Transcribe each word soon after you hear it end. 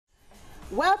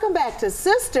Welcome back to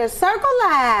Sister Circle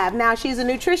Live. Now, she's a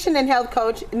nutrition and health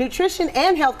coach and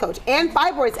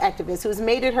fibroids activist who's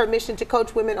made it her mission to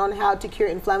coach women on how to cure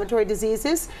inflammatory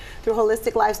diseases through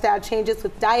holistic lifestyle changes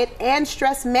with diet and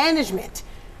stress management.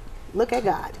 Look at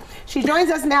God. She joins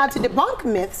us now to debunk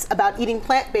myths about eating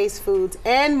plant-based foods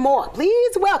and more.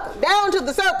 Please welcome down to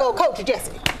the circle, Coach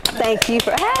Gessie. Thank you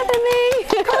for having me.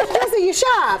 Coach Gessie, you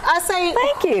sharp. I say.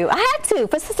 Thank you. I had to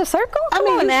for Sister Circle. Come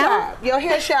on now. Sharp. Your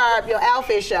hair sharp. Your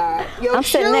outfit sharp. Your I'm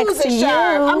shoes next to are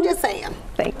sharp. you. I'm just saying.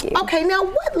 Thank you. Okay, now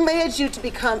what led you to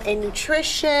become a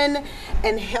nutrition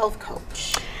and health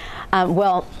coach?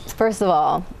 Well, first of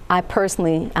all, I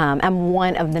personally am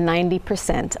one of the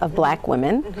 90% of black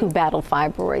women who battled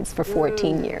fibroids for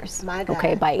 14 years. My God.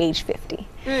 Okay, by age 50.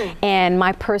 And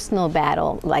my personal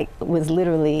battle, was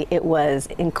literally, it was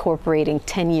incorporating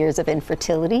 10 years of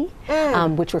infertility,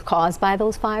 which were caused by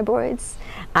those fibroids.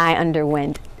 I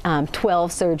underwent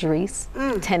 12 surgeries.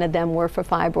 10 of them were for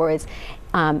fibroids.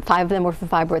 5 of them were for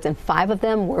fibroids, and 5 of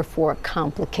them were for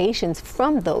complications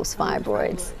from those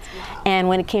fibroids. Wow. And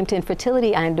when it came to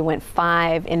infertility, I underwent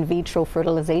 5 in vitro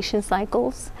fertilization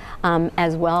cycles,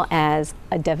 as well as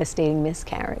a devastating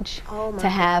miscarriage to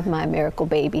have my miracle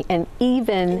baby. And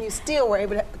you still were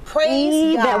able to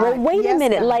praise God. Well, wait a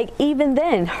minute. God. Like, even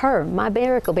then, my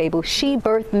miracle baby, she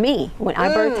birthed me. When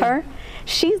I birthed her,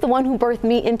 she's the one who birthed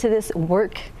me into this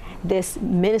work, this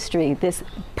ministry, this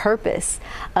purpose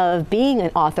of being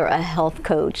an author, a health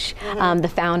coach,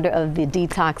 the founder of the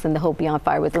Detox and the Hope Beyond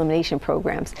Fibroids Elimination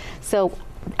programs. So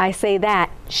I say that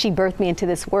she birthed me into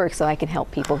this work so I can help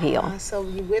people heal. So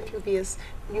you went through this.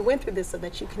 You went through this so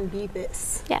that you can be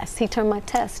this. Yes, he turned my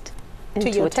test into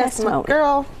your a testimony.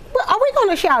 Girl, well, are we going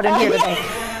to shout in here today?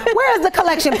 Where's the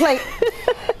collection plate?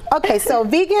 Okay, so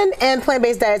vegan and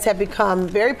plant-based diets have become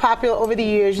very popular over the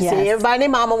years. You see everybody and their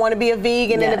mama want to be a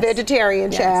vegan and a vegetarian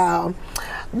child.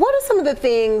 What are some of the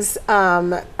things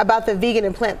about the vegan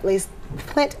and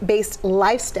plant-based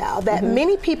lifestyle that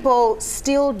many people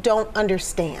still don't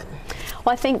understand?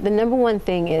 Well, I think the number one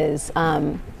thing is,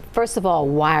 first of all,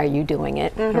 why are you doing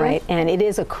it, right? And it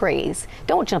is a craze.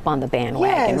 Don't jump on the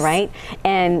bandwagon, right?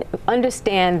 And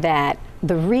understand that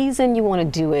the reason you want to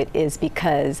do it is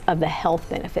because of the health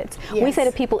benefits. We say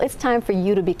to people, it's time for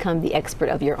you to become the expert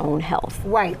of your own health.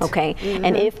 Right. Okay?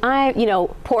 And if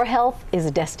poor health is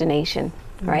a destination.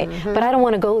 Right, but I don't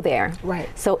want to go there. Right.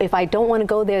 So if I don't want to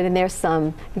go there, then there's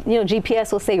some,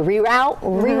 GPS will say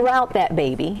reroute that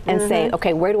baby and say,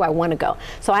 okay, where do I want to go?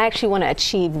 So I actually want to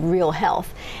achieve real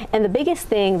health. And the biggest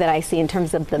thing that I see in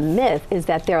terms of the myth is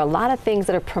that there are a lot of things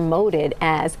that are promoted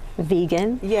as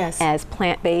vegan, as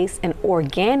plant-based and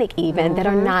organic even that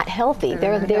are not healthy.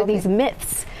 There are these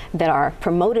myths that are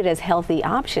promoted as healthy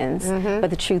options, but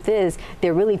the truth is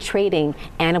they're really trading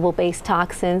animal-based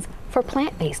toxins for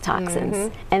plant-based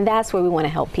toxins. And that's where we want to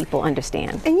help people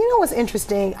understand. And you know what's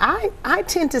interesting? I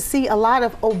tend to see a lot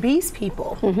of obese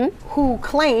people who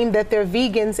claim that they're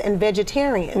vegans and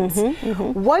vegetarians.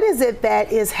 What is it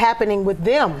that is happening with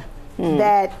them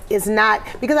that is not,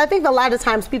 because I think a lot of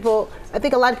times people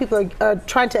are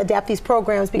trying to adapt these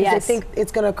programs because they think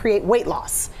it's going to create weight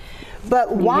loss.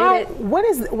 But why?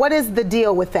 What is the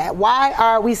deal with that? Why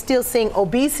are we still seeing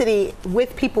obesity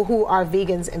with people who are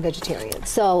vegans and vegetarians?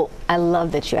 So I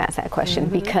love that you asked that question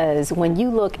because when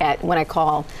you look at what I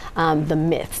call the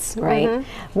myths, right?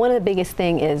 One of the biggest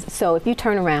thing is, so if you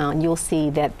turn around, you'll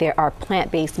see that there are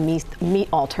plant-based meat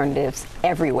alternatives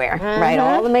everywhere, right?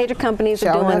 All the major companies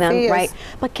are doing them, right?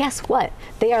 But guess what?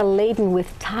 They are laden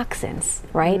with toxins,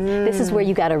 right? This is where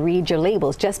you got to read your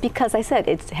labels. Just because I said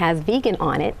it has vegan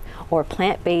on it, or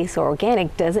plant-based or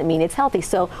organic, doesn't mean it's healthy.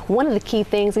 So one of the key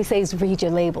things we say is read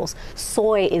your labels.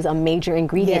 Soy is a major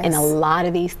ingredient in a lot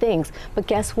of these things. But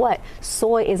guess what?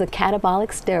 Soy is a catabolic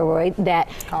steroid that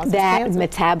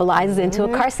metabolizes into a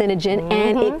carcinogen,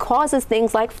 and it causes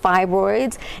things like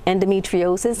fibroids,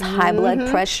 endometriosis, high blood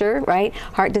pressure, right?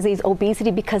 Heart disease,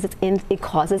 obesity, because it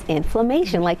causes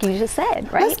inflammation, like you just said,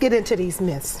 right? Let's get into these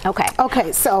myths. Okay.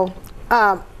 Okay, so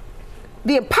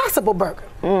the Impossible Burger,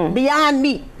 Beyond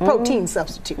Meat, protein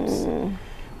substitutes.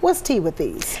 What's tea with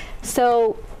these?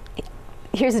 So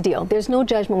here's the deal. There's no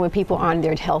judgment when people are on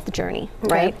their health journey,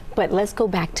 right? But let's go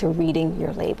back to reading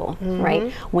your label,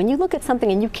 right? When you look at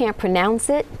something and you can't pronounce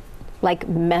it, like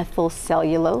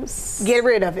methylcellulose. Get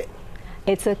rid of it.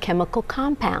 It's a chemical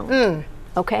compound.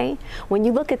 Okay? When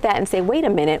you look at that and say, wait a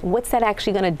minute, what's that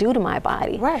actually going to do to my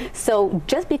body? Right. So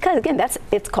just because, again,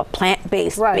 it's called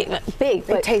plant-based, big,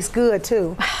 but it tastes good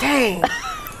too. Dang.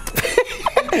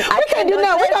 We can't do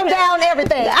no. We don't down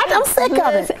everything. I'm sick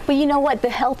of it. But you know what? The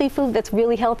healthy food that's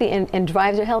really healthy and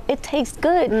drives your health, it tastes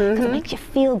good because it makes you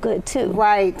feel good too.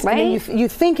 Right. Right. And you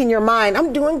think in your mind,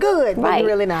 I'm doing good, but you're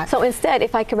really not. So instead,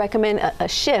 if I could recommend a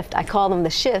shift, I call them the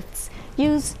shifts.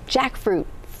 Use jackfruit.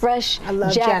 Fresh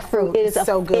jackfruit. It is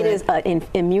so good. It is an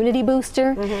immunity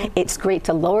booster. It's great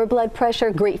to lower blood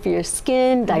pressure. Great for your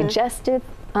skin, digestive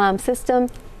system.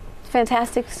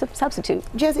 Fantastic substitute.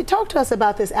 Jessie, talk to us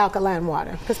about this alkaline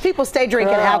water, because people stay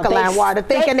drinking alkaline water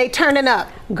thinking they turning up.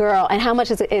 Girl, and how much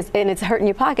is it? And it's hurting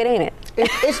your pocket, ain't it?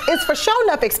 It's for sure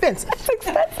enough expensive. It's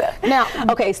expensive. Now,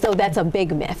 okay, so that's a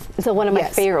big myth. So one of my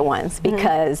favorite ones,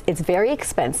 because it's very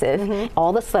expensive.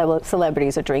 All the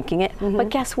celebrities are drinking it, but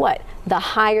guess what? The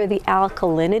higher the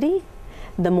alkalinity,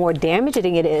 the more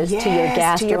damaging it is to your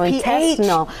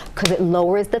gastrointestinal, because it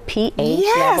lowers the pH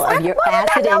level of your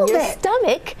acid in your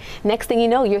stomach. Next thing you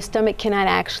know, your stomach cannot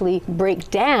actually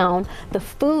break down the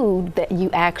food that you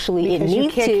actually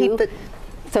need to.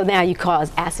 So now you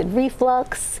cause acid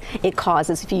reflux. It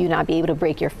causes for you not be able to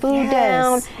break your food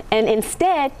down. And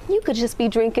instead, you could just be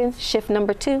drinking shift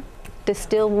number 2,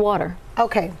 distilled water.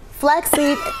 Okay.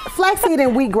 Flaxseed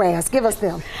and wheatgrass, give us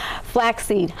them.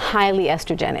 Flaxseed, highly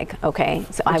estrogenic, okay?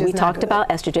 So we talked about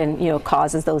estrogen,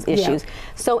 causes those issues.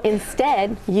 So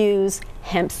instead, use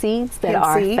hemp seeds that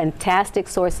are a fantastic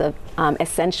source of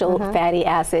essential fatty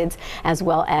acids, as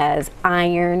well as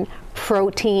iron,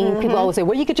 protein. People always say,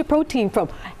 where do you get your protein from?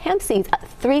 Hemp seeds,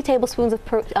 3 tablespoons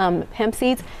of hemp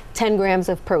seeds, 10 grams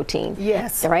of protein.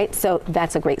 Yes. All right, so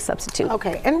that's a great substitute.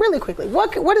 Okay, and really quickly,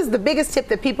 what is the biggest tip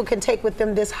that people can take with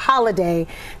them this holiday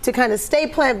to kind of stay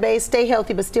plant-based, stay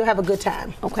healthy, but still have a good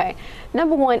time? Okay,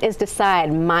 number 1 is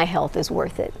decide my health is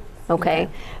worth it, okay?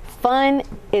 Fun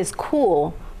is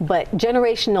cool, but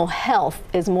generational health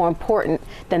is more important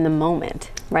than the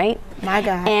moment, right? My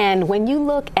God. And when you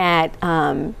look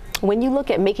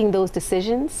at making those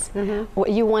decisions, what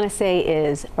you want to say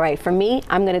is, all right, for me,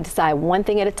 I'm going to decide one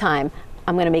thing at a time.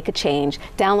 I'm going to make a change.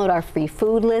 Download our free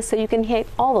food list so you can hit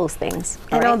all those things.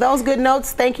 And on those good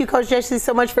notes, thank you, Coach Gessie,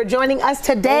 so much for joining us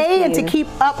today. And to keep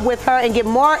up with her and get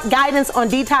more guidance on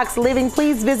detox living,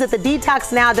 please visit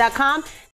thedetoxnow.com.